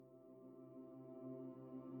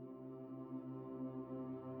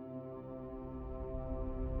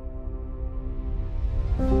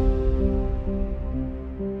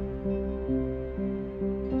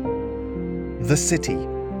The city,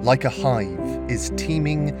 like a hive, is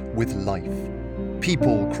teeming with life.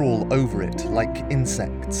 People crawl over it like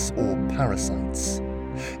insects or parasites.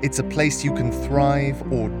 It's a place you can thrive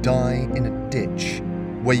or die in a ditch,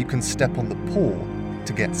 where you can step on the poor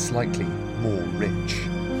to get slightly more rich.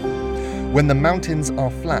 When the mountains are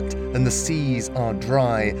flat and the seas are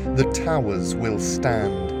dry, the towers will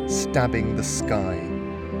stand, stabbing the sky.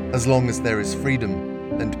 As long as there is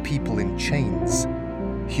freedom and people in chains,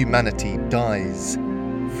 humanity dies,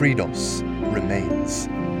 Fridos remains.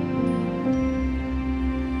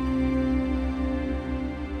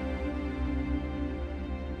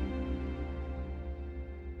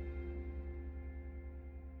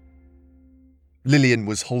 Lillian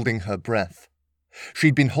was holding her breath.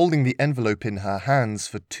 She'd been holding the envelope in her hands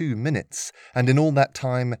for 2 minutes, and in all that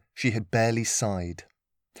time she had barely sighed.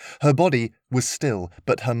 Her body was still,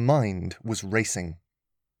 but her mind was racing.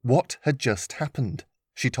 What had just happened?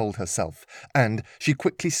 She told herself, and she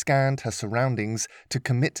quickly scanned her surroundings to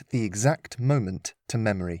commit the exact moment to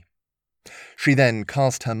memory. She then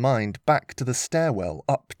cast her mind back to the stairwell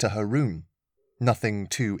up to her room. Nothing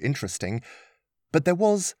too interesting, but there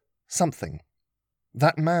was something.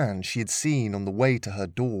 That man she had seen on the way to her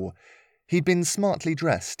door, he'd been smartly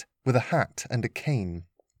dressed, with a hat and a cane.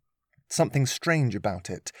 Something strange about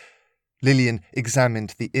it. Lillian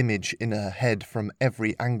examined the image in her head from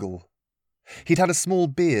every angle. He'd had a small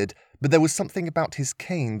beard, but there was something about his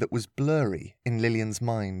cane that was blurry in Lillian's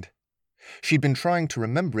mind. She'd been trying to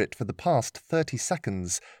remember it for the past 30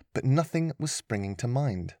 seconds, but nothing was springing to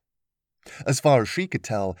mind. As far as she could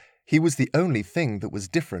tell, he was the only thing that was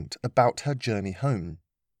different about her journey home.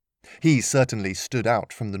 He certainly stood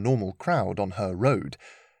out from the normal crowd on her road.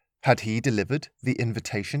 Had he delivered the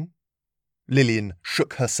invitation? Lillian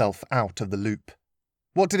shook herself out of the loop.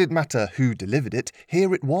 What did it matter who delivered it?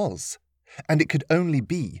 Here it was. And it could only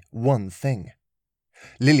be one thing.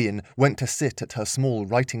 Lillian went to sit at her small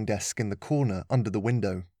writing desk in the corner under the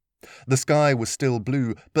window. The sky was still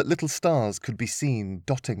blue, but little stars could be seen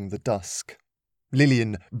dotting the dusk.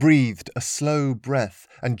 Lillian breathed a slow breath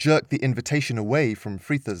and jerked the invitation away from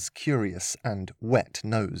Fritha's curious and wet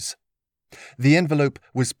nose. The envelope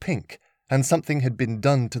was pink, and something had been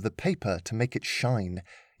done to the paper to make it shine.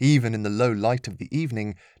 Even in the low light of the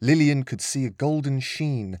evening, Lillian could see a golden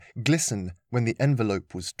sheen glisten when the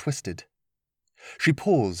envelope was twisted. She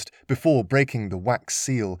paused before breaking the wax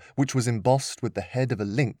seal, which was embossed with the head of a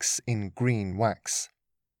lynx in green wax.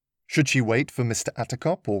 Should she wait for Mr.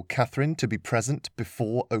 Attercop or Catherine to be present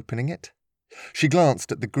before opening it? She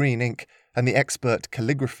glanced at the green ink and the expert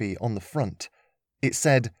calligraphy on the front. It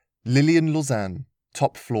said, Lillian Lausanne,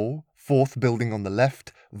 top floor, 4th building on the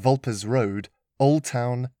left, Vulpes Road, Old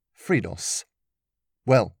Town, Fridos.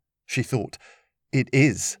 Well, she thought, it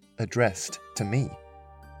is addressed to me.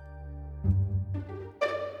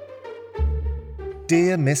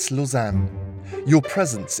 Dear Miss Lausanne, your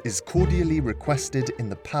presence is cordially requested in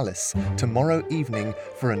the palace tomorrow evening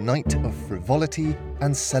for a night of frivolity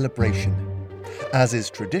and celebration. As is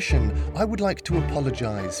tradition, I would like to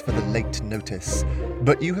apologise for the late notice,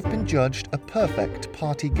 but you have been judged a perfect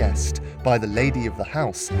party guest by the lady of the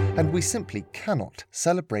house, and we simply cannot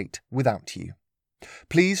celebrate without you.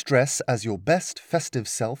 Please dress as your best festive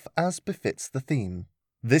self as befits the theme.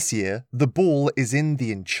 This year, the ball is in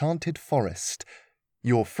the Enchanted Forest.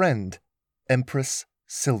 Your friend, Empress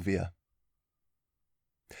Sylvia.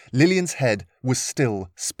 Lillian's head was still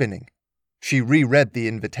spinning. She reread the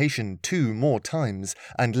invitation 2 more times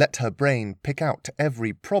and let her brain pick out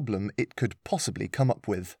every problem it could possibly come up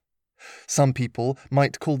with. Some people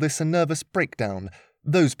might call this a nervous breakdown.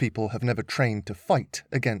 Those people have never trained to fight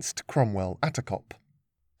against Cromwell Attercop.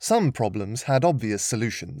 Some problems had obvious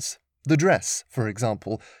solutions. The dress, for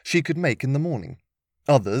example, she could make in the morning.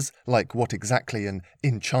 Others, like what exactly an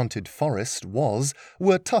enchanted forest was,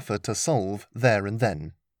 were tougher to solve there and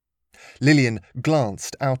then. Lillian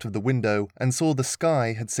glanced out of the window and saw the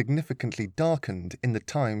sky had significantly darkened in the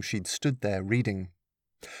time she'd stood there reading.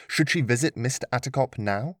 Should she visit Mr. Attercop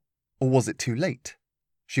now? Or was it too late?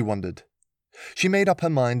 She wondered. She made up her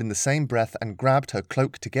mind in the same breath and grabbed her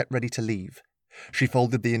cloak to get ready to leave. She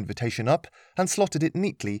folded the invitation up and slotted it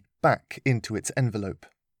neatly back into its envelope.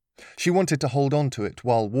 She wanted to hold on to it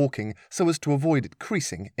while walking so as to avoid it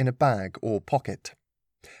creasing in a bag or pocket.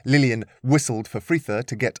 Lillian whistled for Fritha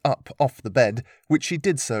to get up off the bed, which she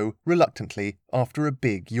did so reluctantly after a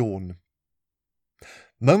big yawn.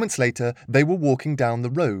 Moments later, they were walking down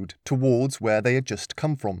the road towards where they had just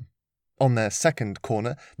come from. On their second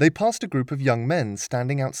corner, they passed a group of young men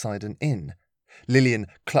standing outside an inn. Lillian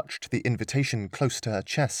clutched the invitation close to her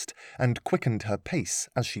chest and quickened her pace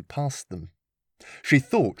as she passed them. She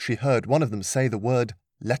thought she heard one of them say the word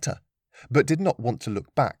letter, but did not want to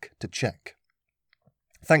look back to check.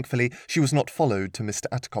 Thankfully, she was not followed to Mr.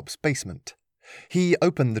 Attercop's basement. He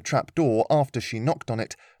opened the trap door after she knocked on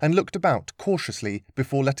it and looked about cautiously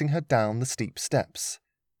before letting her down the steep steps.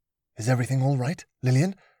 "Is everything all right,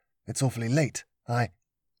 Lillian? It's awfully late.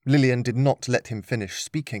 Lillian did not let him finish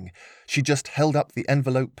speaking. She just held up the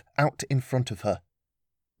envelope out in front of her.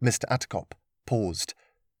 Mr. Attercop paused,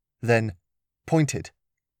 then pointed,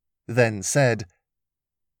 then said,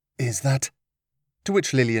 "Is that—" to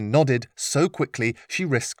which Lillian nodded so quickly she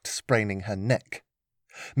risked spraining her neck.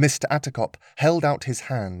 Mr. Attercop held out his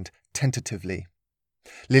hand tentatively.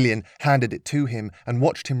 Lillian handed it to him and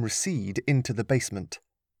watched him recede into the basement.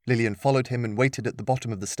 Lillian followed him and waited at the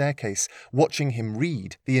bottom of the staircase, watching him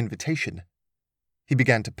read the invitation. He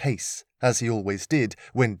began to pace, as he always did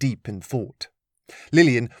when deep in thought.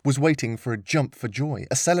 Lillian was waiting for a jump for joy,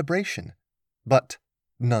 a celebration, but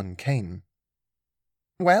none came.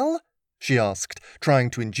 "Well?" she asked, trying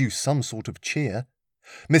to induce some sort of cheer.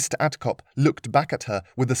 Mr. Attercop looked back at her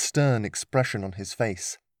with a stern expression on his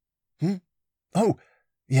face. "Oh,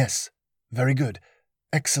 yes, very good.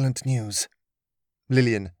 Excellent news."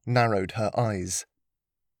 Lillian narrowed her eyes.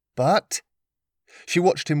 "But—" She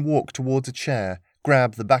watched him walk towards a chair,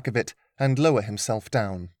 grab the back of it, and lower himself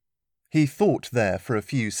down. He thought there for a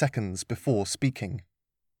few seconds before speaking.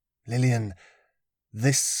 "Lillian,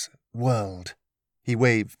 this world," he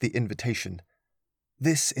waved the invitation,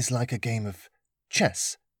 "this is like a game of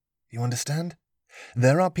chess. You understand?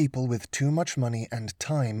 There are people with too much money and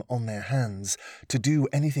time on their hands to do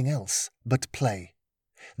anything else but play.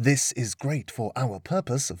 This is great for our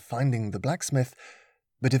purpose of finding the blacksmith,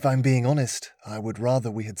 but if I'm being honest, I would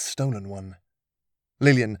rather we had stolen one."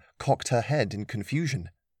 Lillian cocked her head in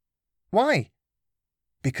confusion. "Why?"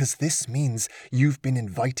 "Because this means you've been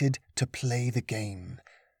invited to play the game.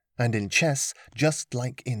 And in chess, just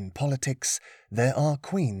like in politics, there are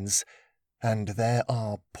queens, and there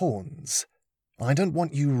are pawns. I don't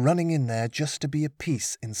want you running in there just to be a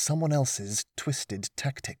piece in someone else's twisted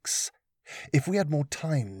tactics. If we had more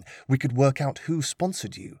time, we could work out who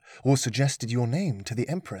sponsored you or suggested your name to the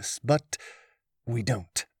Empress, but we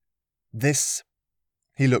don't. This—"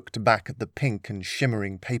 he looked back at the pink and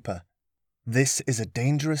shimmering paper. "This is a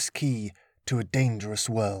dangerous key to a dangerous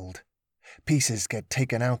world. Pieces get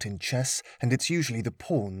taken out in chess, and it's usually the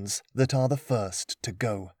pawns that are the first to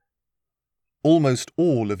go." Almost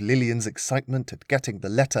all of Lillian's excitement at getting the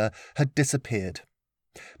letter had disappeared.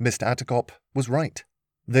 Mr. Attercop was right.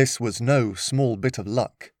 This was no small bit of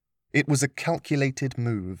luck. It was a calculated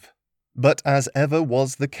move. But as ever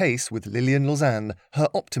was the case with Lillian Lausanne, her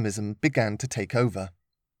optimism began to take over.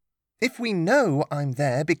 "If we know I'm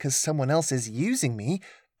there because someone else is using me,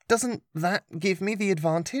 doesn't that give me the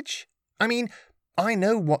advantage? I mean, I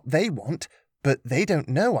know what they want, but they don't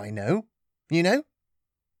know I know. You know?"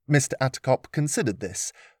 Mr. Attercop considered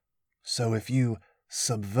this. "So if you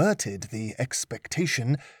subverted the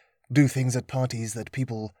expectation, do things at parties that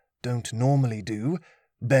people don't normally do,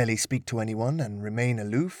 barely speak to anyone and remain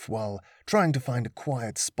aloof while trying to find a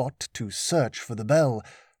quiet spot to search for the bell,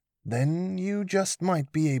 then you just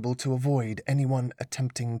might be able to avoid anyone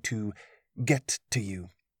attempting to get to you."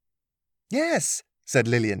 "Yes," said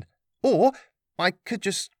Lillian. "Or I could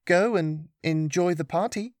just go and enjoy the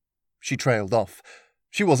party." She trailed off.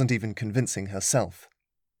 She wasn't even convincing herself.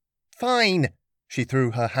 "Fine." She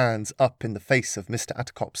threw her hands up in the face of Mr.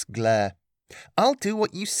 Attercop's glare. "I'll do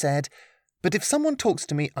what you said, but if someone talks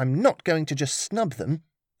to me, I'm not going to just snub them.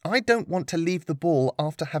 I don't want to leave the ball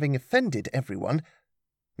after having offended everyone."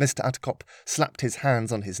 Mr. Attercop slapped his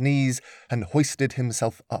hands on his knees and hoisted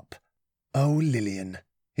himself up. "Oh, Lillian,"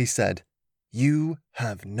 he said, "you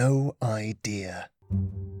have no idea."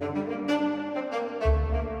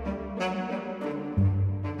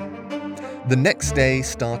 The next day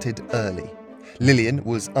started early. Lillian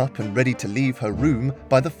was up and ready to leave her room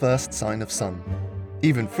by the first sign of sun.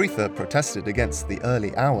 Even Fritha protested against the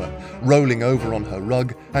early hour, rolling over on her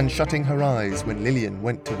rug and shutting her eyes when Lillian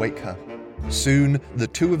went to wake her. Soon, the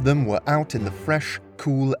two of them were out in the fresh,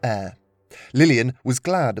 cool air. Lillian was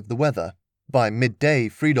glad of the weather. By midday,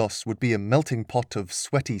 Fridos would be a melting pot of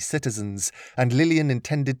sweaty citizens, and Lillian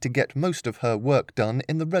intended to get most of her work done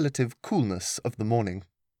in the relative coolness of the morning.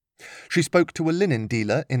 She spoke to a linen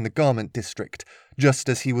dealer in the garment district, just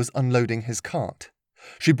as he was unloading his cart.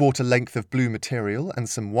 She bought a length of blue material and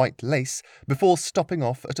some white lace before stopping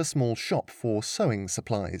off at a small shop for sewing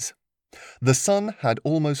supplies. The sun had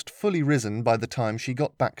almost fully risen by the time she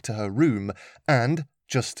got back to her room, and,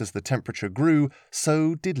 just as the temperature grew,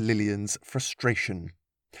 so did Lillian's frustration.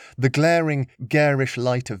 The glaring, garish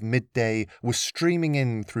light of midday was streaming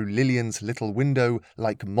in through Lillian's little window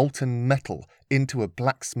like molten metal into a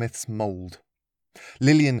blacksmith's mould.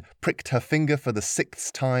 Lillian pricked her finger for the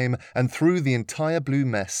 6th time and threw the entire blue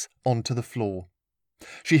mess onto the floor.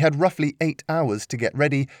 She had roughly 8 hours to get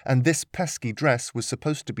ready, and this pesky dress was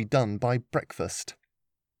supposed to be done by breakfast.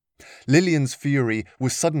 Lillian's fury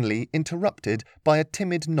was suddenly interrupted by a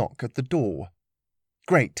timid knock at the door.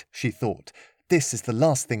 Great, she thought. This is the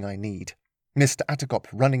last thing I need. Mr. Attercop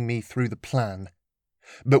running me through the plan.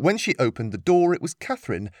 But when she opened the door, it was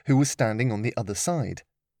Catherine who was standing on the other side.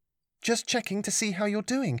 Just checking to see how you're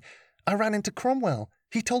doing. I ran into Cromwell.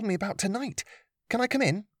 He told me about tonight. Can I come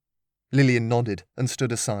in? Lillian nodded and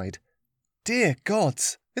stood aside. Dear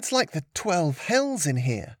gods, it's like the 12 hells in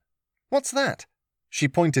here. What's that? She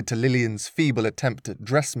pointed to Lillian's feeble attempt at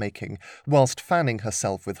dressmaking, whilst fanning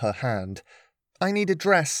herself with her hand. I need a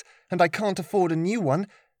dress, and I can't afford a new one,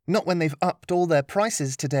 not when they've upped all their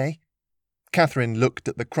prices today. Catherine looked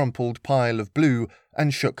at the crumpled pile of blue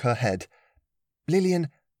and shook her head. Lillian,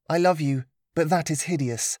 I love you, but that is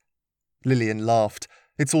hideous. Lillian laughed.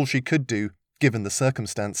 It's all she could do, given the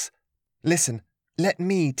circumstance. Listen, let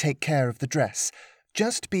me take care of the dress.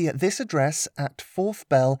 Just be at this address at 4th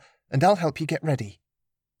bell, and I'll help you get ready.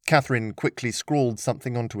 Catherine quickly scrawled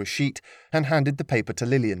something onto a sheet and handed the paper to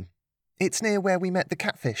Lillian. It's near where we met the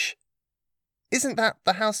catfish. Isn't that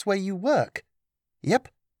the house where you work? Yep.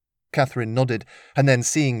 Catherine nodded, and then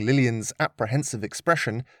seeing Lillian's apprehensive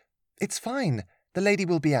expression, It's fine. The lady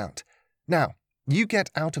will be out. Now, you get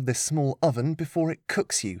out of this small oven before it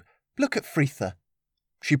cooks you. Look at Fritha.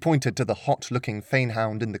 She pointed to the hot-looking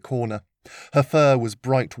fanehound in the corner. Her fur was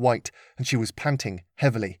bright white, and she was panting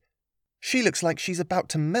heavily. She looks like she's about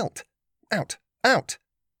to melt. Out! Out!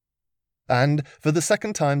 And, for the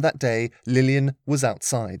second time that day, Lillian was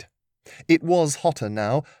outside. It was hotter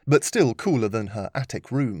now, but still cooler than her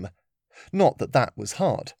attic room. Not that that was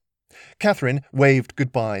hard. Catherine waved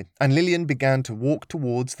goodbye, and Lillian began to walk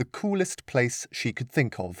towards the coolest place she could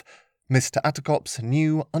think of, Mr. Attercop's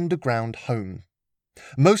new underground home.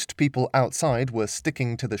 Most people outside were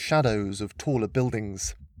sticking to the shadows of taller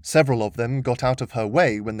buildings. Several of them got out of her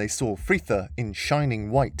way when they saw Fritha in shining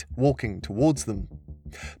white walking towards them.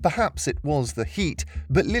 Perhaps it was the heat,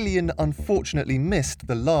 but Lillian unfortunately missed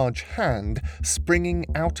the large hand springing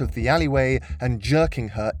out of the alleyway and jerking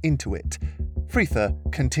her into it. Fritha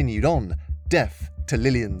continued on, deaf to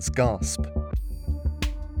Lillian's gasp.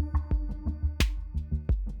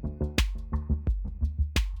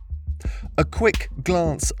 A quick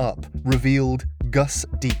glance up revealed Gus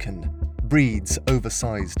Deacon, Breed's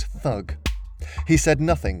oversized thug. He said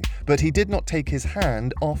nothing, but he did not take his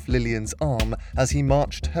hand off Lillian's arm as he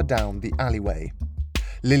marched her down the alleyway.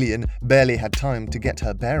 Lillian barely had time to get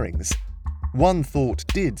her bearings. One thought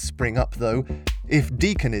did spring up, though. If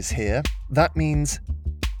Deacon is here, that means...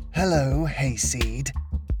 Hello, Hayseed.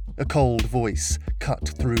 A cold voice cut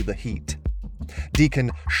through the heat.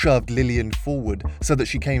 Deacon shoved Lillian forward so that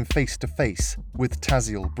she came face to face with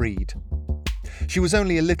Taziel Breed. She was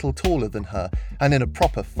only a little taller than her, and in a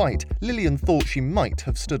proper fight, Lillian thought she might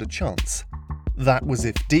have stood a chance. That was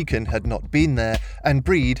if Deacon had not been there, and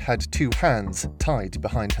Breed had 2 hands tied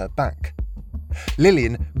behind her back.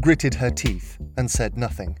 Lillian gritted her teeth and said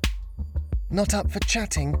nothing. Not up for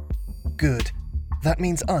chatting? Good. That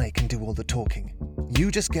means I can do all the talking.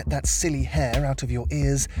 You just get that silly hair out of your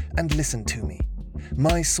ears and listen to me.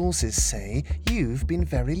 My sources say you've been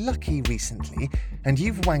very lucky recently, and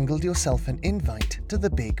you've wangled yourself an invite to the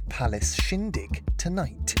big palace shindig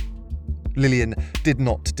tonight. Lillian did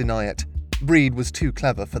not deny it. Breed was too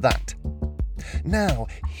clever for that. Now,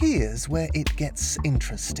 here's where it gets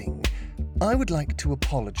interesting. I would like to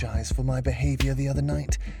apologize for my behavior the other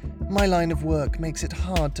night. My line of work makes it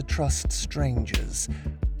hard to trust strangers.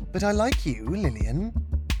 But I like you, Lillian,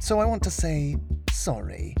 so I want to say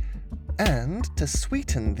sorry. And to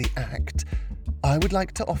sweeten the act, I would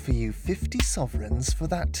like to offer you 50 sovereigns for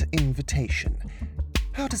that invitation.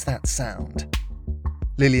 How does that sound?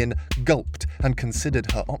 Lillian gulped and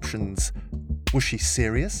considered her options. Was she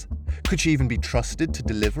serious? Could she even be trusted to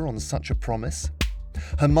deliver on such a promise?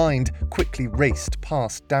 Her mind quickly raced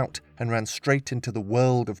past doubt and ran straight into the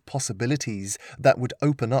world of possibilities that would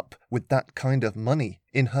open up with that kind of money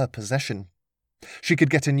in her possession. She could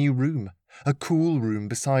get a new room, a cool room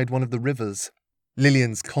beside one of the rivers.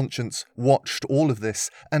 Lillian's conscience watched all of this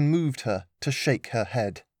and moved her to shake her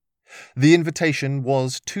head. The invitation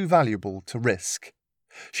was too valuable to risk.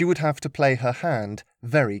 She would have to play her hand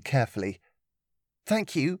very carefully.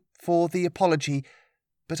 Thank you for the apology,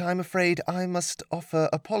 but I'm afraid I must offer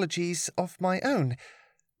apologies of my own.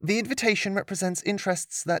 The invitation represents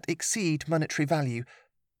interests that exceed monetary value.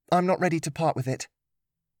 I'm not ready to part with it.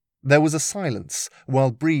 There was a silence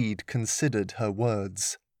while Brede considered her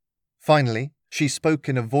words. Finally, she spoke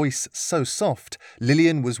in a voice so soft,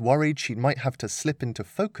 Lillian was worried she might have to slip into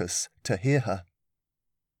focus to hear her.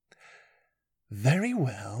 Very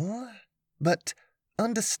well, but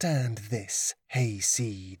understand this,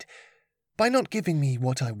 Hayseed. By not giving me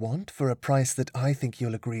what I want for a price that I think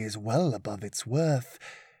you'll agree is well above its worth,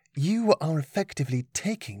 you are effectively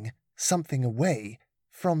taking something away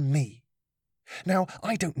from me. Now,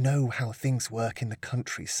 I don't know how things work in the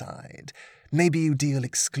countryside. Maybe you deal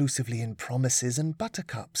exclusively in promises and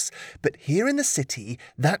buttercups, but here in the city,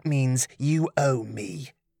 that means you owe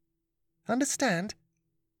me. Understand?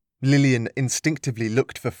 Lillian instinctively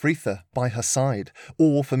looked for Fritha by her side,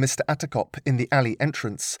 or for Mr. Attercop in the alley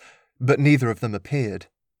entrance, but neither of them appeared,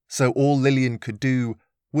 so all Lillian could do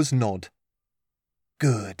was nod.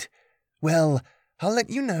 Good. Well, I'll let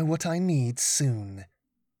you know what I need soon.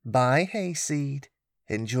 Bye, Hayseed.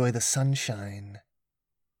 Enjoy the sunshine.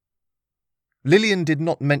 Lillian did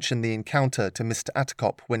not mention the encounter to Mr.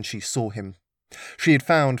 Attercop when she saw him. She had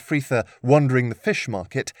found Fritha wandering the fish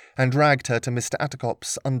market and dragged her to Mr.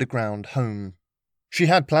 Attercop's underground home. She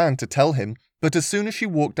had planned to tell him, but as soon as she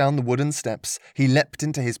walked down the wooden steps, he leapt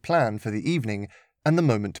into his plan for the evening, and the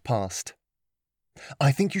moment passed.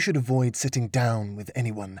 I think you should avoid sitting down with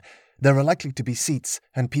anyone. There are likely to be seats,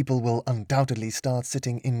 and people will undoubtedly start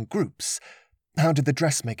sitting in groups. How did the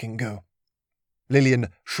dressmaking go? Lillian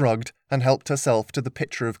shrugged and helped herself to the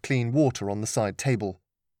pitcher of clean water on the side table.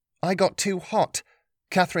 I got too hot.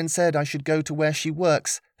 Catherine said I should go to where she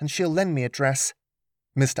works, and she'll lend me a dress.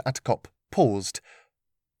 Mr. Attercop paused.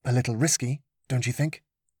 A little risky, don't you think?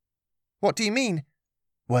 What do you mean?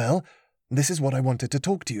 Well, this is what I wanted to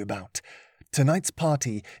talk to you about. Tonight's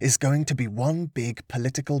party is going to be one big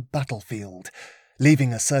political battlefield.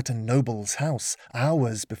 Leaving a certain noble's house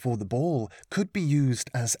hours before the ball could be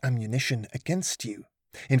used as ammunition against you.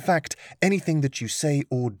 In fact, anything that you say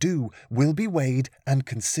or do will be weighed and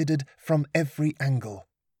considered from every angle.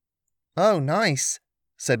 Oh, nice,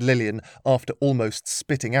 said Lillian after almost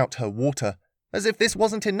spitting out her water, as if this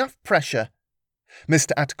wasn't enough pressure.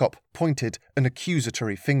 Mr. Attercop pointed an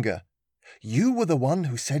accusatory finger. You were the one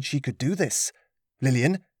who said she could do this.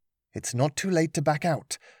 Lillian, it's not too late to back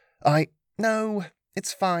out. No,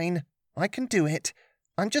 it's fine. I can do it.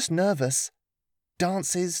 I'm just nervous.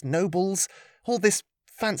 Dances, nobles, all this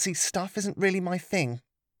fancy stuff isn't really my thing.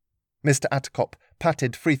 Mr. Attercop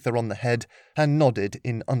patted Fritha on the head and nodded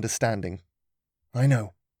in understanding. I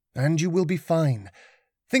know, and you will be fine.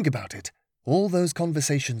 Think about it. All those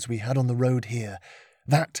conversations we had on the road here,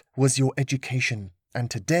 that was your education, and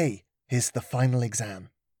today is the final exam.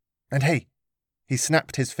 And hey, he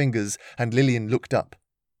snapped his fingers and Lillian looked up.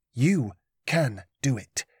 You can do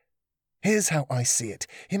it. Here's how I see it.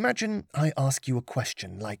 Imagine I ask you a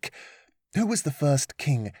question like, who was the first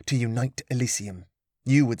king to unite Elysium?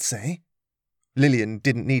 You would say? Lillian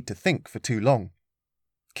didn't need to think for too long.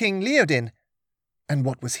 King Leodin. And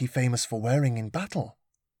what was he famous for wearing in battle?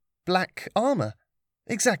 Black armour.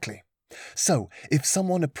 Exactly. So, if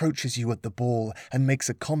someone approaches you at the ball and makes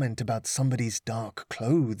a comment about somebody's dark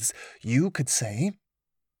clothes, you could say...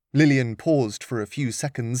 Lillian paused for a few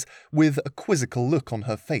seconds with a quizzical look on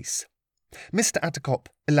her face. Mr. Attercop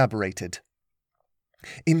elaborated.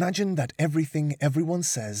 Imagine that everything everyone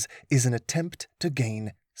says is an attempt to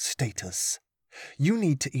gain status. You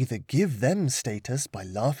need to either give them status by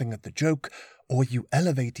laughing at the joke, or you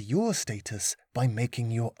elevate your status by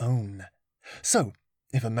making your own. So,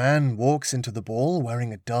 if a man walks into the ball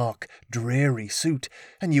wearing a dark, dreary suit,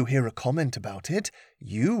 and you hear a comment about it,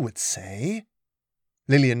 you would say...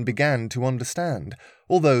 Lillian began to understand,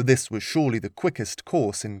 although this was surely the quickest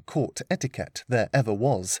course in court etiquette there ever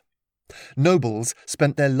was. Nobles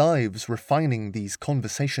spent their lives refining these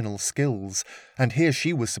conversational skills, and here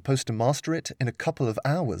she was supposed to master it in a couple of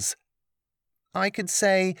hours. I could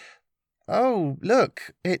say, "Oh,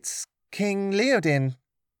 look, it's King Leodin."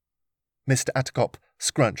 Mr. Attercop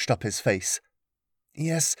scrunched up his face.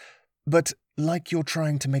 Yes, but like you're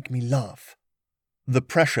trying to make me laugh. The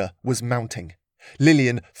pressure was mounting.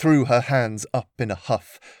 Lillian threw her hands up in a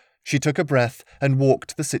huff. She took a breath and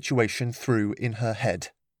walked the situation through in her head.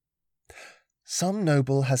 Some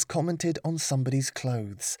noble has commented on somebody's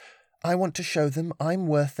clothes. I want to show them I'm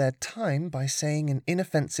worth their time by saying an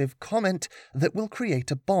inoffensive comment that will create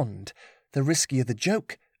a bond. The riskier the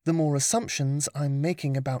joke, the more assumptions I'm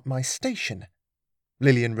making about my station.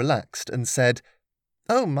 Lillian relaxed and said,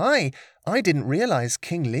 "Oh my, I didn't realize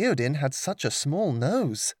King Leodin had such a small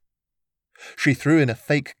nose." She threw in a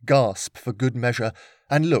fake gasp for good measure,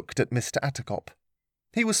 and looked at Mr. Attercop.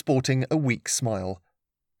 He was sporting a weak smile.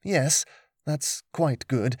 Yes, that's quite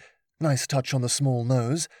good. Nice touch on the small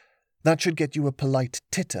nose. That should get you a polite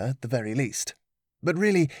titter at the very least. But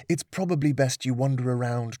really, it's probably best you wander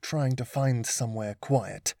around trying to find somewhere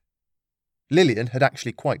quiet. Lillian had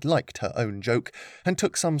actually quite liked her own joke, and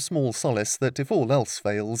took some small solace that if all else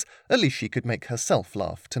fails, at least she could make herself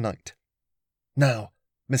laugh tonight. Now,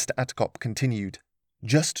 Mr. Attercop continued,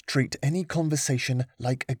 just treat any conversation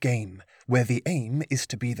like a game, where the aim is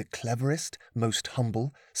to be the cleverest, most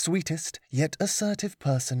humble, sweetest, yet assertive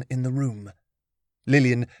person in the room.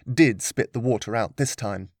 Lillian did spit the water out this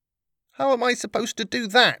time. How am I supposed to do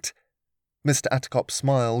that? Mr. Attercop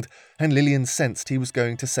smiled, and Lillian sensed he was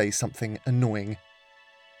going to say something annoying.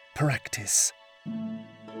 Practice.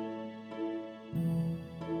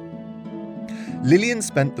 Lillian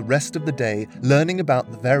spent the rest of the day learning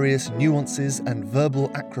about the various nuances and verbal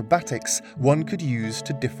acrobatics one could use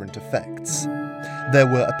to different effects. There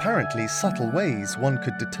were apparently subtle ways one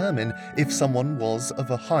could determine if someone was of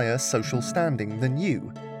a higher social standing than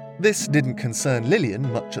you. This didn't concern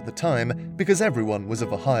Lillian much at the time, because everyone was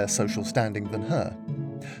of a higher social standing than her.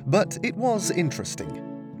 But it was interesting.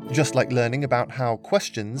 Just like learning about how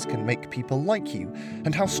questions can make people like you,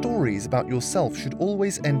 and how stories about yourself should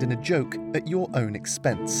always end in a joke at your own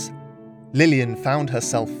expense. Lillian found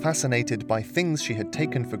herself fascinated by things she had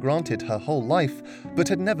taken for granted her whole life, but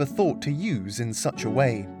had never thought to use in such a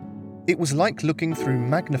way. It was like looking through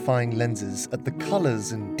magnifying lenses at the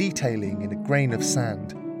colours and detailing in a grain of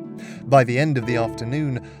sand. By the end of the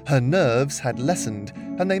afternoon, her nerves had lessened,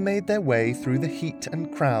 and they made their way through the heat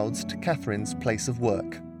and crowds to Catherine's place of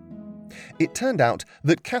work. It turned out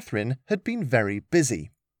that Catherine had been very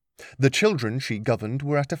busy. The children she governed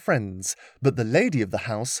were at a friend's, but the lady of the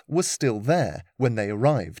house was still there when they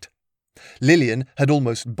arrived. Lillian had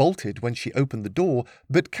almost bolted when she opened the door,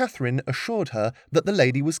 but Catherine assured her that the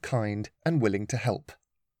lady was kind and willing to help.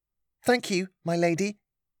 "Thank you, my lady."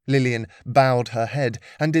 Lillian bowed her head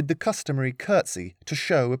and did the customary curtsy to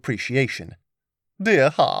show appreciation. "Dear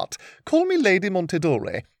heart, call me Lady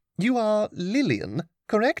Montedore. You are Lillian,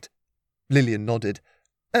 correct?" Lillian nodded.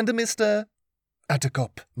 "And a Mr.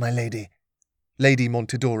 Attercop, my lady." Lady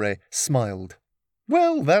Montedore smiled.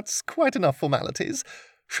 "Well, that's quite enough formalities.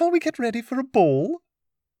 Shall we get ready for a ball?"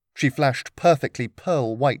 She flashed perfectly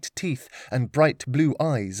pearl-white teeth and bright blue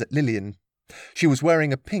eyes at Lillian. She was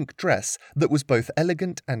wearing a pink dress that was both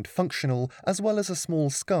elegant and functional, as well as a small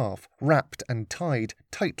scarf wrapped and tied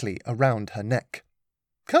tightly around her neck.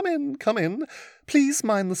 Come in, come in. Please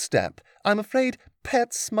mind the step. I'm afraid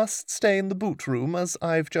pets must stay in the boot room, as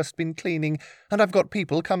I've just been cleaning, and I've got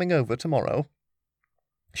people coming over tomorrow."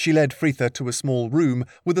 She led Fritha to a small room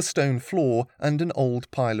with a stone floor and an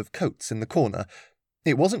old pile of coats in the corner.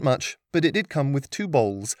 It wasn't much, but it did come with 2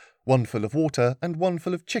 bowls, one full of water and one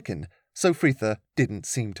full of chicken, so Fritha didn't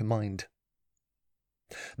seem to mind.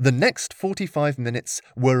 The next 45 minutes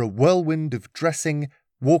were a whirlwind of dressing,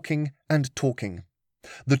 walking, and talking.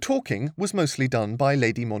 The talking was mostly done by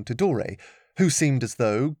Lady Montedore, who seemed as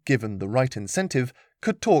though, given the right incentive,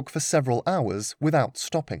 could talk for several hours without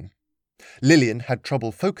stopping. Lillian had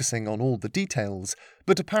trouble focusing on all the details,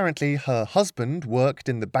 but apparently her husband worked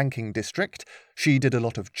in the banking district, she did a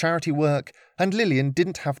lot of charity work, and Lillian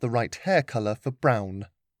didn't have the right hair colour for brown.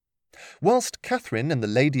 Whilst Catherine and the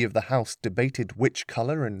lady of the house debated which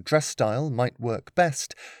colour and dress style might work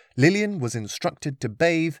best, Lillian was instructed to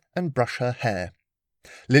bathe and brush her hair.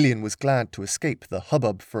 Lillian was glad to escape the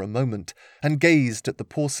hubbub for a moment, and gazed at the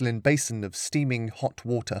porcelain basin of steaming hot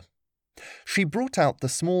water. She brought out the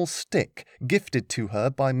small stick gifted to her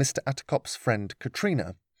by Mr. Attercop's friend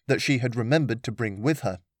Katrina, that she had remembered to bring with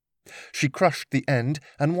her. She crushed the end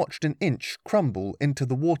and watched an inch crumble into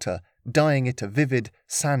the water, dyeing it a vivid,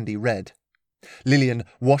 sandy red. Lillian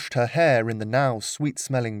washed her hair in the now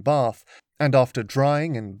sweet-smelling bath, and after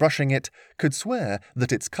drying and brushing it, could swear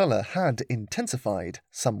that its colour had intensified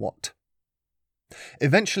somewhat.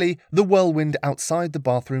 Eventually, the whirlwind outside the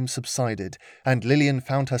bathroom subsided, and Lillian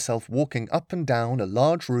found herself walking up and down a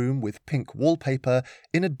large room with pink wallpaper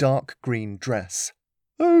in a dark green dress.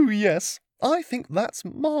 "Oh, yes, I think that's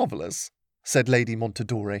marvellous," said Lady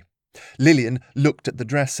Montedore. Lillian looked at the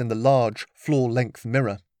dress in the large, floor-length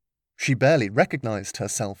mirror. She barely recognised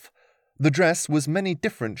herself. The dress was many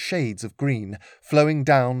different shades of green, flowing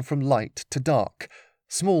down from light to dark.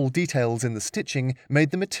 Small details in the stitching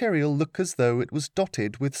made the material look as though it was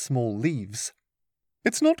dotted with small leaves.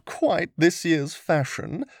 "It's not quite this year's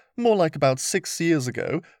fashion, more like about 6 years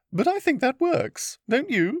ago, but I think that works, don't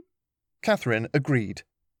you?" Catherine agreed.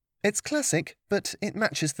 "It's classic, but it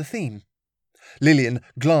matches the theme." Lillian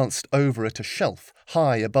glanced over at a shelf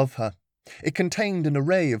high above her. It contained an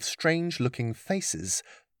array of strange-looking faces.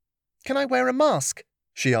 "Can I wear a mask?"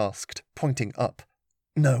 she asked, pointing up.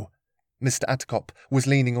 No. Mr. Attercop was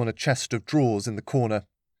leaning on a chest of drawers in the corner.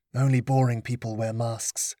 Only boring people wear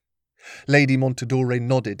masks. Lady Montadore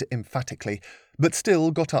nodded emphatically, but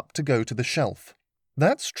still got up to go to the shelf.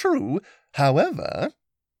 "That's true. However—"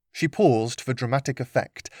 She paused for dramatic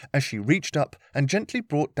effect as she reached up and gently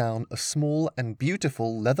brought down a small and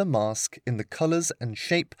beautiful leather mask in the colours and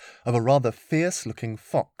shape of a rather fierce-looking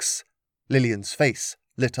fox. Lillian's face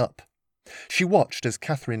lit up. She watched as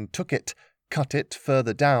Catherine took it, cut it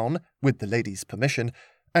further down, with the lady's permission,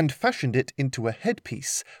 and fashioned it into a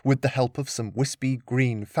headpiece with the help of some wispy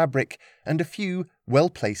green fabric and a few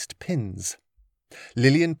well-placed pins.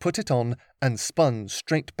 Lillian put it on and spun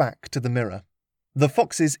straight back to the mirror. The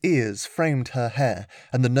fox's ears framed her hair,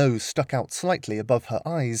 and the nose stuck out slightly above her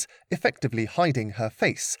eyes, effectively hiding her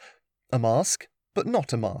face. A mask, but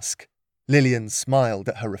not a mask. Lillian smiled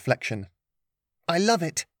at her reflection. "I love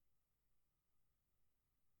it."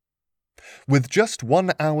 With just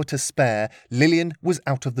 1 hour to spare, Lillian was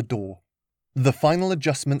out of the door. The final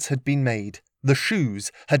adjustments had been made, the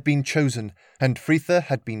shoes had been chosen, and Fritha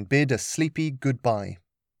had been bid a sleepy goodbye.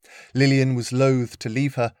 Lillian was loath to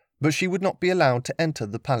leave her, but she would not be allowed to enter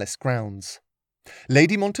the palace grounds.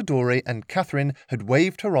 Lady Montadore and Catherine had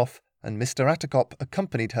waved her off, and Mr. Attercop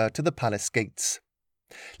accompanied her to the palace gates.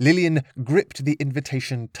 Lillian gripped the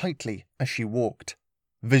invitation tightly as she walked.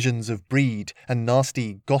 Visions of breed and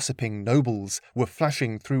nasty, gossiping nobles were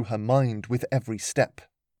flashing through her mind with every step.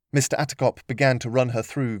 Mr. Attercop began to run her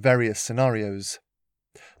through various scenarios.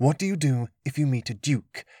 What do you do if you meet a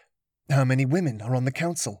duke? How many women are on the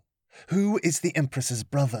council? Who is the Empress's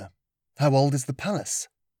brother? How old is the palace?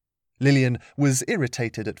 Lillian was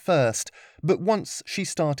irritated at first, but once she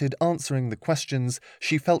started answering the questions,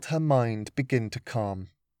 she felt her mind begin to calm.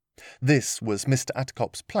 This was Mr.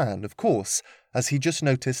 Attercop's plan, of course, as he just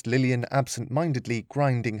noticed Lillian absent-mindedly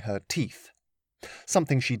grinding her teeth.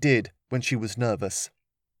 Something she did when she was nervous.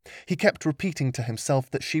 He kept repeating to himself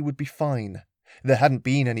that she would be fine. There hadn't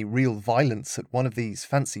been any real violence at one of these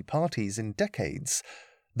fancy parties in decades.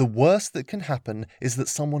 The worst that can happen is that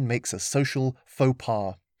someone makes a social faux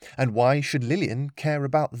pas, and why should Lillian care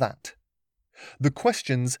about that? The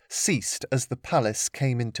questions ceased as the palace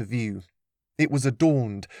came into view. It was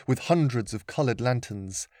adorned with hundreds of coloured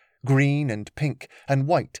lanterns, green and pink and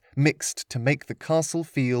white mixed to make the castle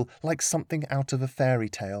feel like something out of a fairy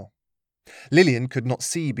tale. Lillian could not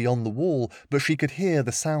see beyond the wall, but she could hear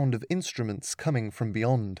the sound of instruments coming from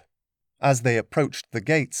beyond. As they approached the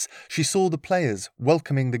gates, she saw the players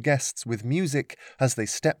welcoming the guests with music as they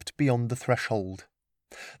stepped beyond the threshold.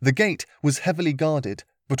 The gate was heavily guarded,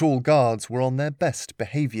 but all guards were on their best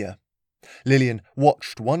behaviour. Lillian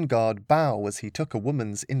watched one guard bow as he took a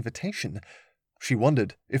woman's invitation. She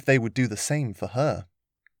wondered if they would do the same for her.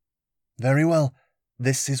 Very well,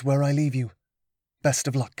 this is where I leave you. Best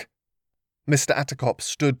of luck. Mr. Attercop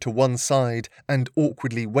stood to one side and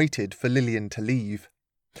awkwardly waited for Lillian to leave.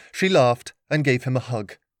 She laughed and gave him a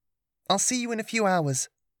hug. "I'll see you in a few hours."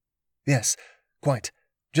 "Yes, quite.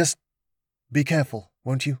 Just be careful,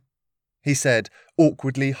 won't you?" he said,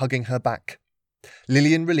 awkwardly hugging her back.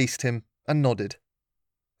 Lillian released him and nodded.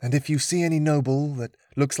 "And if you see any noble that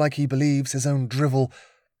looks like he believes his own drivel,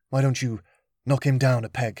 why don't you knock him down a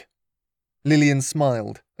peg?" Lillian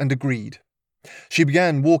smiled and agreed. She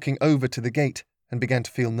began walking over to the gate and began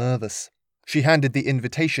to feel nervous. She handed the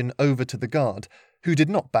invitation over to the guard, who did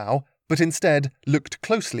not bow, but instead looked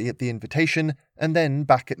closely at the invitation and then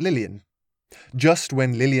back at Lillian. Just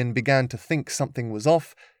when Lillian began to think something was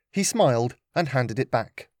off, he smiled and handed it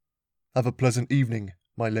back. "Have a pleasant evening,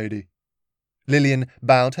 my lady." Lillian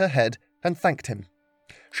bowed her head and thanked him.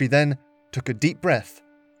 She then took a deep breath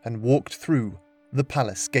and walked through the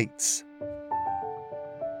palace gates.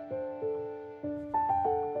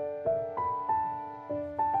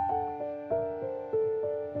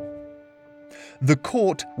 The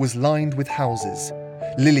court was lined with houses.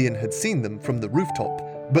 Lillian had seen them from the rooftop,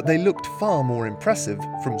 but they looked far more impressive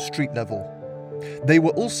from street level. They were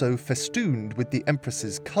also festooned with the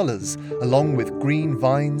Empress's colours, along with green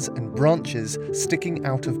vines and branches sticking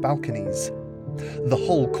out of balconies. The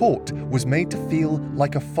whole court was made to feel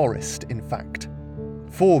like a forest, in fact.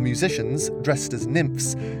 4 musicians, dressed as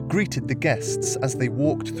nymphs, greeted the guests as they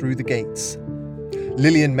walked through the gates.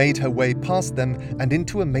 Lillian made her way past them and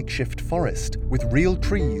into a makeshift forest with real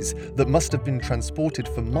trees that must have been transported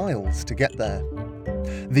for miles to get there.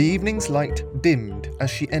 The evening's light dimmed as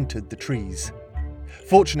she entered the trees.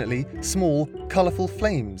 Fortunately, small, colourful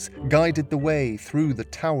flames guided the way through the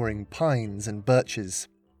towering pines and birches.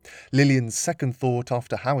 Lillian's second thought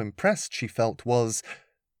after how impressed she felt was,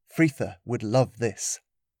 Fritha would love this.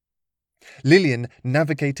 Lillian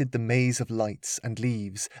navigated the maze of lights and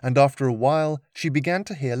leaves, and after a while she began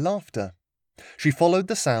to hear laughter. She followed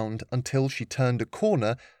the sound until she turned a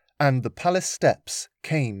corner and the palace steps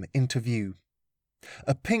came into view.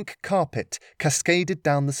 A pink carpet cascaded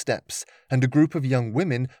down the steps, and a group of young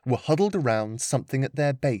women were huddled around something at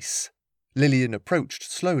their base. Lillian approached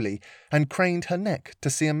slowly and craned her neck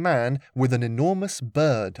to see a man with an enormous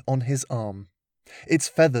bird on his arm. Its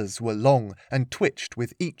feathers were long and twitched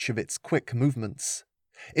with each of its quick movements.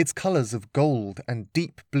 Its colours of gold and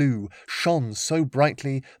deep blue shone so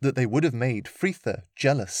brightly that they would have made Fritha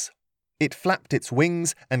jealous. It flapped its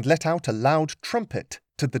wings and let out a loud trumpet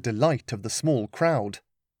to the delight of the small crowd.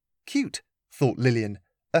 Cute, thought Lillian,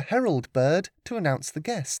 a herald bird to announce the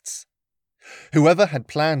guests. Whoever had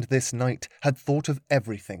planned this night had thought of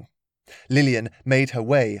everything. Lillian made her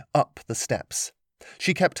way up the steps.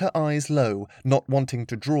 She kept her eyes low, not wanting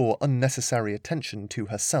to draw unnecessary attention to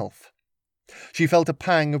herself. She felt a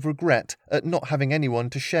pang of regret at not having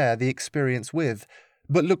anyone to share the experience with,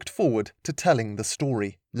 but looked forward to telling the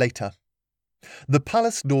story later. The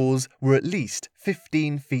palace doors were at least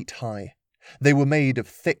 15 feet high. They were made of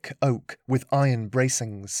thick oak with iron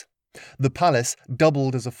bracings. The palace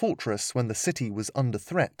doubled as a fortress when the city was under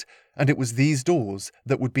threat, and it was these doors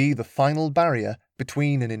that would be the final barrier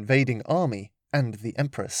between an invading army and the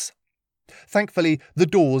Empress. Thankfully, the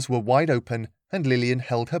doors were wide open, and Lillian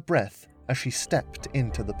held her breath as she stepped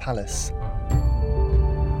into the palace.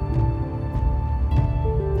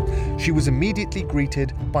 She was immediately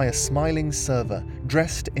greeted by a smiling server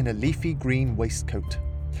dressed in a leafy green waistcoat.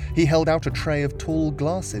 He held out a tray of tall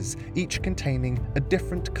glasses, each containing a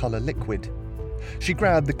different colour liquid. She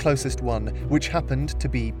grabbed the closest one, which happened to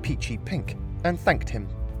be peachy pink, and thanked him.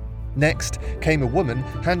 Next came a woman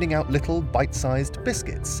handing out little bite-sized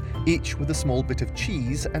biscuits, each with a small bit of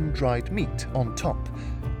cheese and dried meat on top.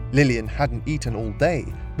 Lillian hadn't eaten all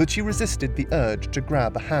day, but she resisted the urge to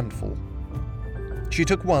grab a handful. She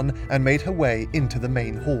took one and made her way into the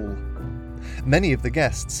main hall. Many of the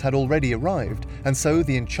guests had already arrived, and so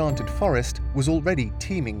the enchanted forest was already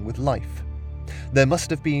teeming with life. There must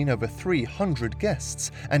have been over 300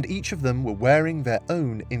 guests, and each of them were wearing their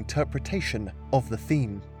own interpretation of the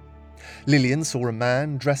theme. Lillian saw a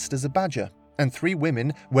man dressed as a badger, and 3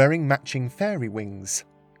 women wearing matching fairy wings.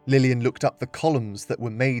 Lillian looked up the columns that were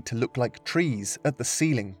made to look like trees at the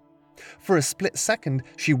ceiling. For a split second,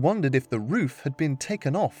 she wondered if the roof had been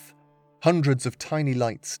taken off. Hundreds of tiny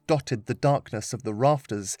lights dotted the darkness of the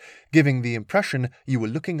rafters, giving the impression you were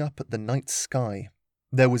looking up at the night sky.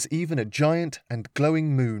 There was even a giant and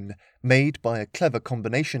glowing moon, made by a clever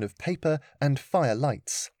combination of paper and fire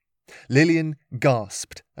lights. Lillian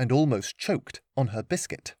gasped and almost choked on her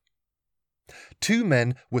biscuit. 2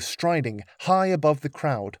 men were striding high above the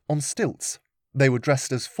crowd on stilts. They were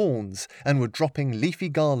dressed as fauns and were dropping leafy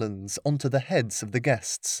garlands onto the heads of the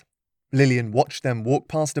guests. Lillian watched them walk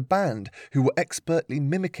past a band who were expertly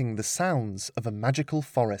mimicking the sounds of a magical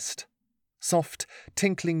forest. Soft,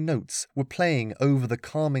 tinkling notes were playing over the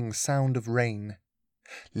calming sound of rain.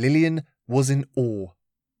 Lillian was in awe.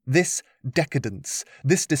 This decadence,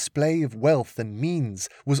 this display of wealth and means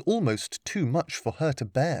was almost too much for her to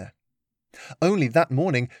bear. Only that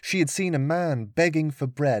morning she had seen a man begging for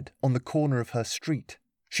bread on the corner of her street.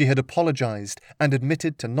 She had apologized and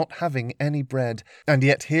admitted to not having any bread, and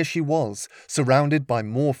yet here she was, surrounded by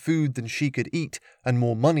more food than she could eat and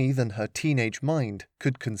more money than her teenage mind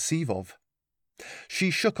could conceive of. She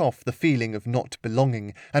shook off the feeling of not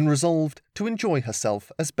belonging and resolved to enjoy herself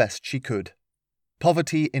as best she could.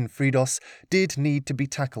 Poverty in Fridos did need to be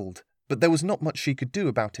tackled, but there was not much she could do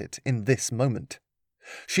about it in this moment.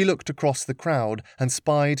 She looked across the crowd and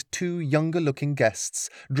spied 2 younger-looking guests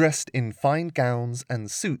dressed in fine gowns and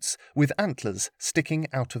suits with antlers sticking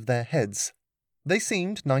out of their heads. They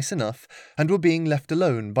seemed nice enough and were being left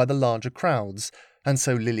alone by the larger crowds, and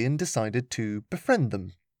so Lillian decided to befriend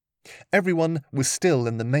them. Everyone was still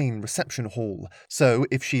in the main reception hall, so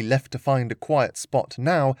if she left to find a quiet spot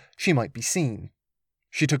now, she might be seen.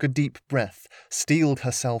 She took a deep breath, steeled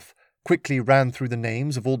herself, quickly ran through the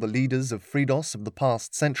names of all the leaders of Fridos of the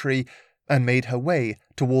past century, and made her way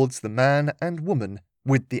towards the man and woman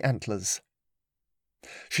with the antlers.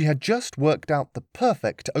 She had just worked out the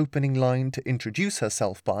perfect opening line to introduce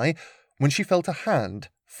herself by when she felt a hand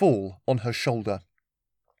fall on her shoulder.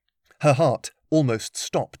 Her heart almost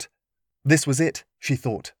stopped. This was it, she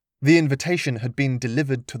thought. The invitation had been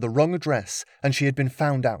delivered to the wrong address, and she had been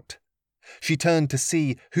found out. She turned to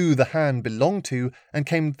see who the hand belonged to and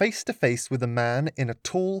came face to face with a man in a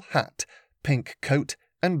tall hat, pink coat,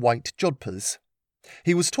 and white jodhpurs.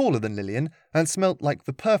 He was taller than Lillian and smelt like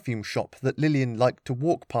the perfume shop that Lillian liked to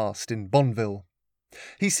walk past in Bonneville.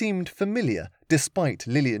 He seemed familiar, despite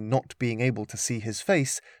Lillian not being able to see his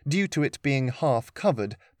face due to it being half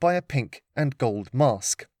covered by a pink and gold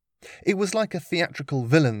mask. It was like a theatrical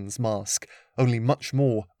villain's mask, only much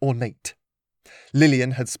more ornate.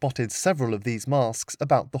 Lillian had spotted several of these masks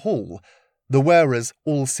about the hall. The wearers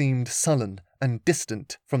all seemed sullen and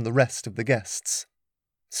distant from the rest of the guests.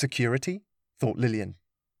 Security? Thought Lillian.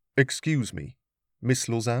 Excuse me, Miss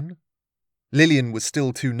Lausanne? Lillian was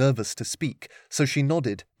still too nervous to speak, so she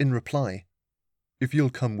nodded in reply. If you'll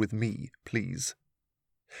come with me, please.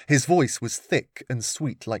 His voice was thick and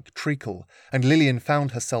sweet like treacle, and Lillian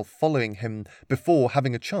found herself following him before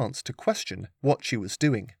having a chance to question what she was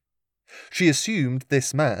doing. She assumed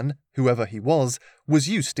this man, whoever he was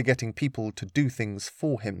used to getting people to do things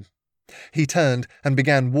for him. He turned and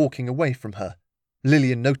began walking away from her.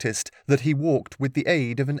 Lillian noticed that he walked with the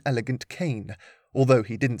aid of an elegant cane, although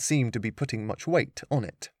he didn't seem to be putting much weight on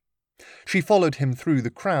it. She followed him through the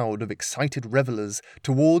crowd of excited revellers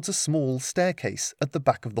towards a small staircase at the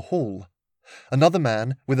back of the hall. Another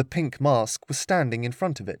man with a pink mask was standing in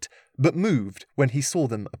front of it, but moved when he saw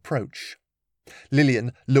them approach.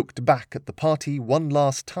 Lillian looked back at the party one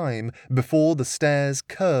last time before the stairs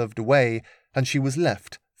curved away and she was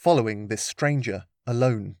left following this stranger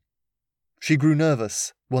alone. She grew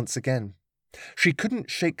nervous once again. She couldn't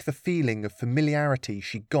shake the feeling of familiarity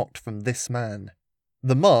she got from this man.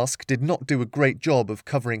 The mask did not do a great job of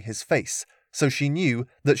covering his face, so she knew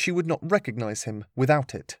that she would not recognize him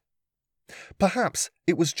without it. Perhaps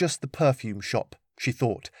it was just the perfume shop, she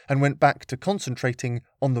thought, and went back to concentrating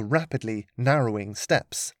on the rapidly narrowing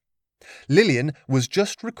steps. Lillian was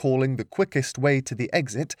just recalling the quickest way to the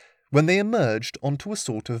exit when they emerged onto a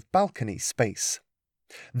sort of balcony space.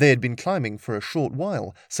 They had been climbing for a short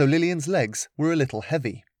while, so Lillian's legs were a little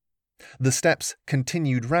heavy. The steps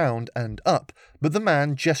continued round and up, but the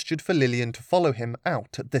man gestured for Lillian to follow him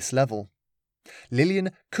out at this level.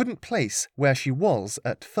 Lillian couldn't place where she was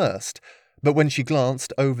at first, but when she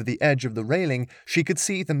glanced over the edge of the railing, she could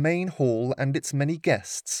see the main hall and its many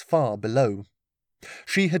guests far below.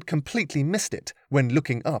 She had completely missed it when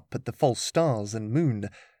looking up at the false stars and moon,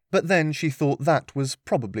 but then she thought that was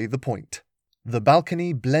probably the point. The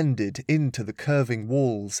balcony blended into the curving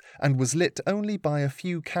walls and was lit only by a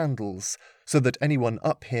few candles, so that anyone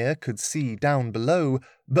up here could see down below,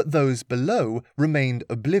 but those below remained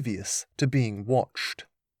oblivious to being watched.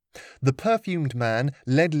 The perfumed man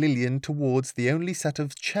led Lillian towards the only set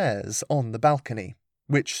of chairs on the balcony,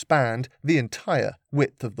 which spanned the entire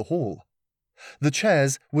width of the hall. The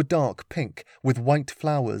chairs were dark pink, with white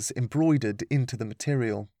flowers embroidered into the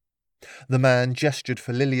material. The man gestured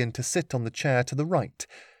for Lillian to sit on the chair to the right.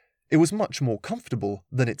 It was much more comfortable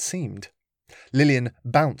than it seemed. Lillian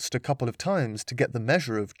bounced a couple of times to get the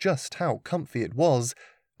measure of just how comfy it was,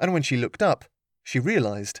 and when she looked up, she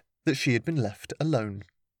realized that she had been left alone.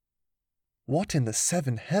 What in the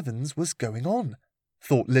seven heavens was going on?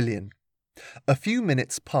 Thought Lillian. A few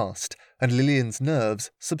minutes passed, and Lillian's nerves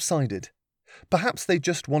subsided. Perhaps they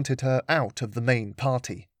just wanted her out of the main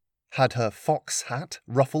party. Had her fox hat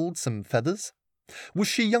ruffled some feathers? Was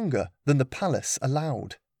she younger than the palace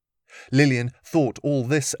allowed? Lillian thought all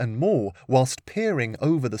this and more whilst peering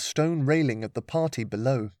over the stone railing of the party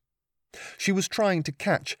below. She was trying to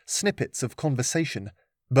catch snippets of conversation,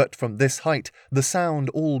 but from this height the sound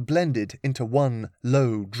all blended into one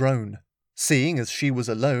low drone. Seeing as she was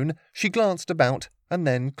alone, she glanced about and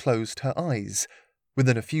then closed her eyes.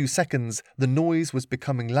 Within a few seconds the noise was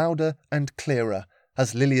becoming louder and clearer,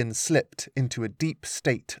 as Lillian slipped into a deep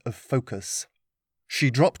state of focus. She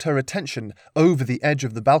dropped her attention over the edge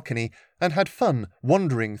of the balcony and had fun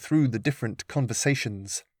wandering through the different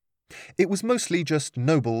conversations. It was mostly just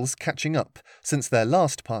nobles catching up since their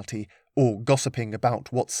last party, or gossiping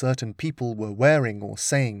about what certain people were wearing or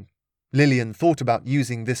saying. Lillian thought about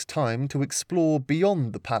using this time to explore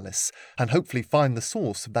beyond the palace and hopefully find the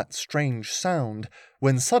source of that strange sound,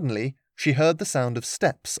 when suddenly she heard the sound of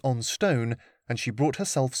steps on stone and she brought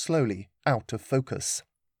herself slowly out of focus.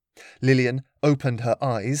 Lillian opened her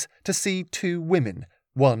eyes to see two women,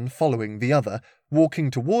 one following the other,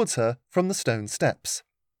 walking towards her from the stone steps.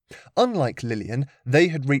 Unlike Lillian, they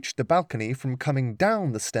had reached the balcony from coming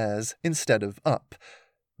down the stairs instead of up.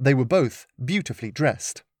 They were both beautifully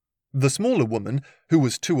dressed. The smaller woman, who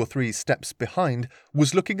was 2 or 3 steps behind,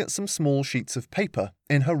 was looking at some small sheets of paper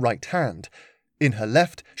in her right hand. In her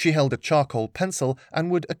left, she held a charcoal pencil and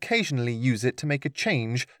would occasionally use it to make a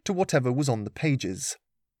change to whatever was on the pages.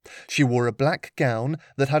 She wore a black gown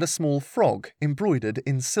that had a small frog embroidered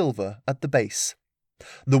in silver at the base.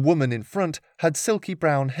 The woman in front had silky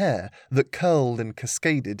brown hair that curled and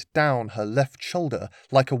cascaded down her left shoulder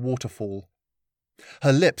like a waterfall.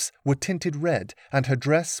 Her lips were tinted red and her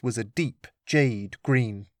dress was a deep jade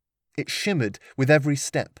green. It shimmered with every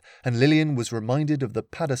step, and Lillian was reminded of the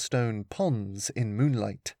Paddestone ponds in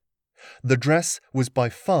moonlight. The dress was by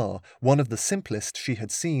far one of the simplest she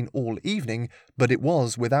had seen all evening, but it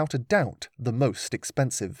was without a doubt the most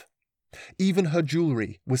expensive. Even her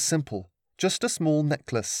jewellery was simple, just a small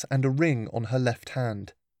necklace and a ring on her left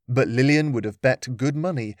hand. But Lillian would have bet good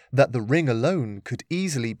money that the ring alone could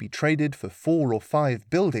easily be traded for 4 or 5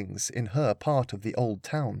 buildings in her part of the old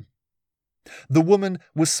town. The woman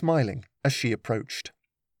was smiling as she approached.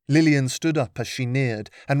 Lillian stood up as she neared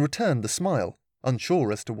and returned the smile,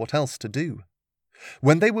 unsure as to what else to do.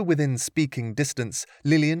 When they were within speaking distance,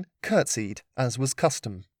 Lillian curtsied, as was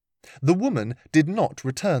custom. The woman did not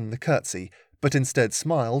return the curtsy, but instead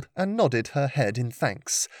smiled and nodded her head in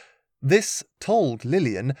thanks. This told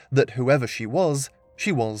Lillian that whoever she was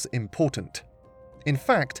important. In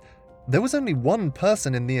fact, there was only one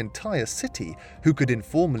person in the entire city who could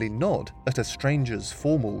informally nod at a stranger's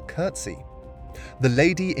formal curtsy. The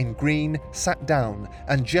lady in green sat down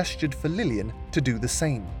and gestured for Lillian to do the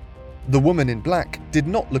same. The woman in black did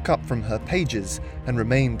not look up from her pages and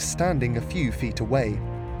remained standing a few feet away.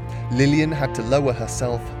 Lillian had to lower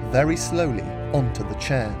herself very slowly onto the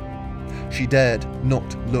chair. She dared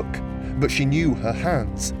not look, but she knew her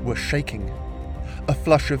hands were shaking. A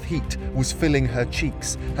flush of heat was filling her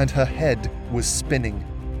cheeks and her head was spinning.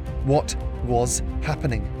 What was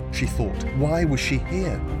happening, she thought. Why was she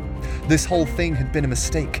here? This whole thing had been a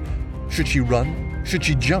mistake. Should she run? Should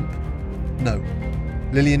she jump? No,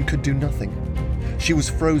 Lillian could do nothing. She was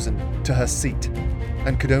frozen to her seat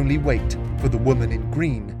and could only wait for the woman in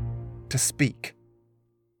green to speak.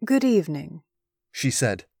 "Good evening," she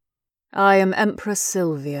said. "I am Empress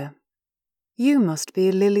Sylvia. You must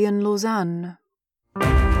be Lillian Lausanne."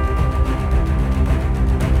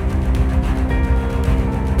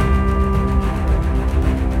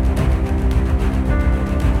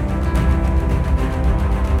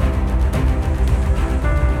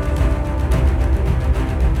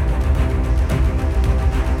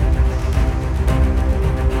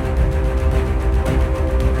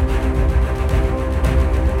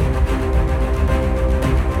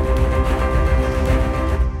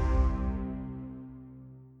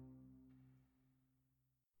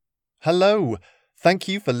 Hello! Thank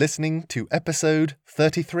you for listening to episode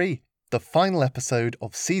 33, the final episode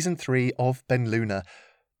of season 3 of Ben Luna.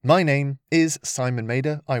 My name is Simon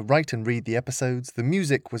Mader. I write and read the episodes. The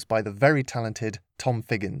music was by the very talented Tom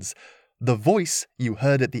Figgins. The voice you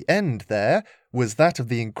heard at the end there was that of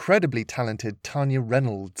the incredibly talented Tanya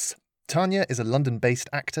Reynolds. Tanya is a London-based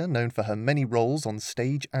actor known for her many roles on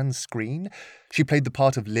stage and screen. She played the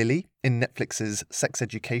part of Lily in Netflix's Sex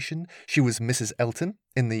Education. She was Mrs. Elton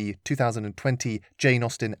in the 2020 Jane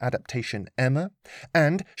Austen adaptation Emma.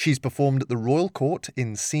 And she's performed at the Royal Court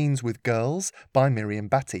in Scenes with Girls by Miriam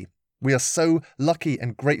Batty. We are so lucky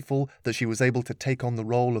and grateful that she was able to take on the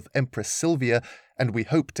role of Empress Sylvia, and we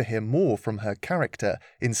hope to hear more from her character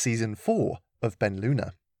in Season 4 of Ben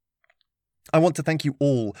Luna. I want to thank you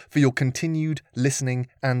all for your continued listening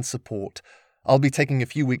and support. I'll be taking a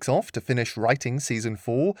few weeks off to finish writing Season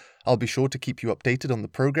 4. I'll be sure to keep you updated on the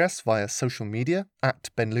progress via social media at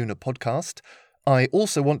Ben Luna Podcast. I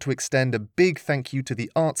also want to extend a big thank you to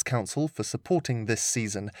the Arts Council for supporting this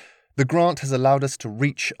season. The grant has allowed us to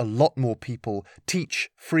reach a lot more people, teach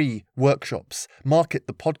free workshops, market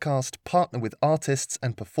the podcast, partner with artists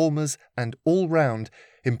and performers, and all round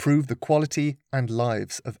improve the quality and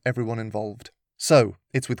lives of everyone involved. So,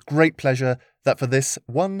 it's with great pleasure that for this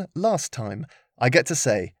one last time, I get to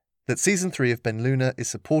say that Season 3 of Ben Luna is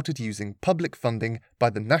supported using public funding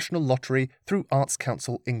by the National Lottery through Arts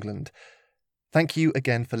Council England. Thank you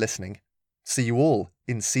again for listening. See you all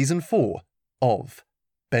in Season 4 of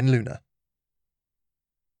Ben Luna.